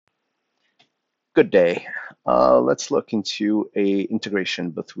Good day. Let's look into a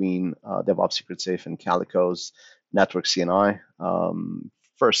integration between DevOps Secret Safe and Calico's network CNI.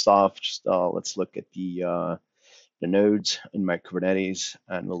 First off, just let's look at the nodes in my Kubernetes,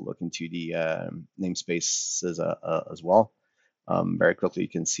 and we'll look into the namespaces as well. Very quickly, you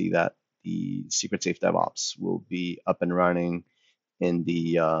can see that the Secret Safe DevOps will be up and running in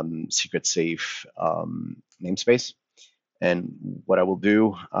the Secret Safe namespace. And what I will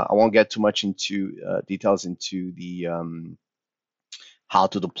do, I won't get too much into details into the how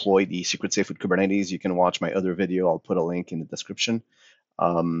to deploy the secret safe with Kubernetes. You can watch my other video. I'll put a link in the description.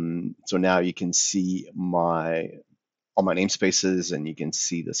 So now you can see all my namespaces, and you can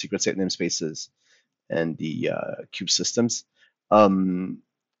see the secret safe namespaces and the kube systems.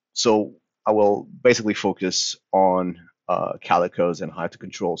 So I will basically focus on Calicos and how to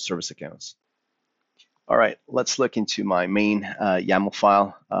control service accounts. All right, let's look into my main YAML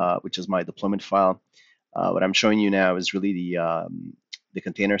file, which is my deployment file. What I'm showing you now is really the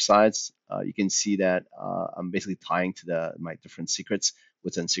container sides. You can see that I'm basically tying to my different secrets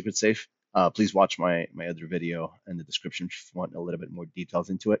within Secret Safe. Please watch my other video in the description if you want a little bit more details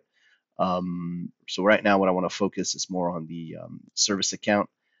into it. So right now, what I want to focus is more on the service account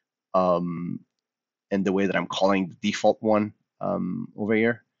um, and the way that I'm calling the default one over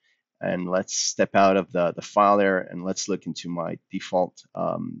here. And let's step out of the file there, and let's look into my default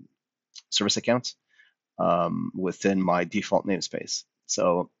service account within my default namespace.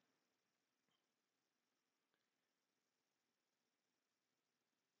 So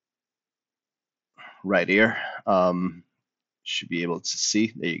right here, should be able to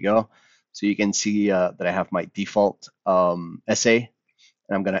see, there you go. So you can see that I have my default SA, and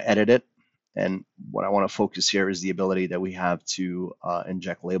I'm going to edit it. And what I want to focus here is the ability that we have to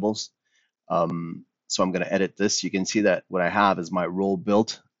inject labels. So I'm going to edit this. You can see that what I have is my role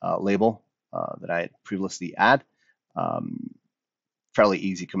built label that I previously add. Um, Fairly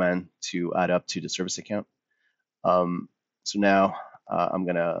easy command to add up to the service account. So now I'm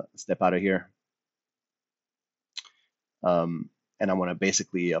going to step out of here. And I want to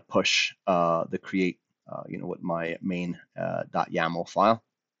basically push the create, with my main .yaml file,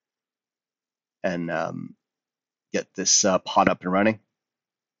 and get this pod up and running.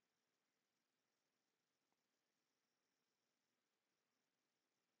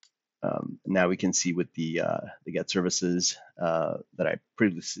 Now we can see with the get services that I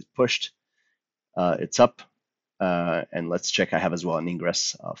previously pushed, it's up. And let's check. I have as well an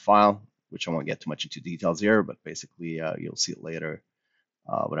ingress file, which I won't get too much into details here, but basically you'll see it later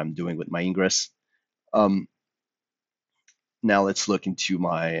what I'm doing with my ingress. Now let's look into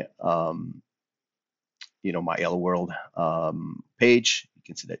my my Hello World page. You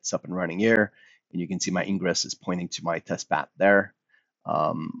can see that it's up and running here, and you can see my ingress is pointing to my test path there.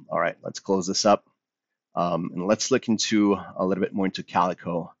 All right, let's close this up, and let's look into a little bit more into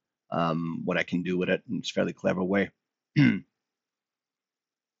Calico, what I can do with it in a fairly clever way.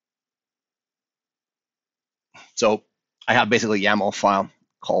 So I have basically a YAML file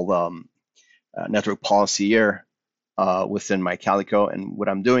called network policy here within my Calico, and what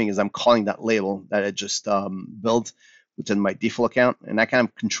I'm doing is I'm calling that label that I just built within my default account, and I kind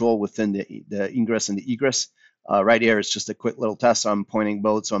of control within the ingress and the egress. Right here, it's just a quick little test. So I'm pointing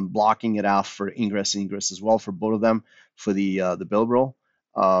both, so I'm blocking it off for ingress and egress as well for both of them for the build role.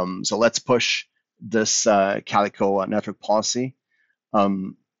 So let's push this Calico network policy.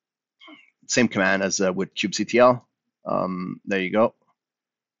 Same command as with kubectl. There you go.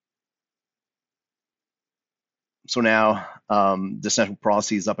 So now this network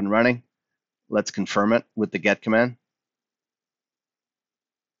policy is up and running. Let's confirm it with the get command.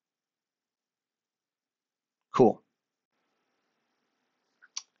 Cool.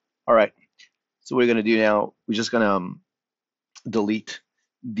 All right. So what we're going to do now, we're just going to delete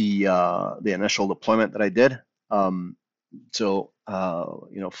the initial deployment that I did. So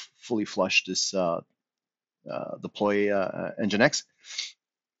fully flush this deploy Nginx.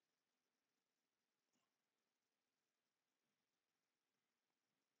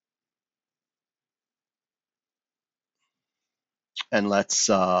 And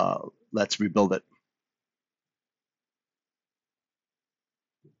let's rebuild it.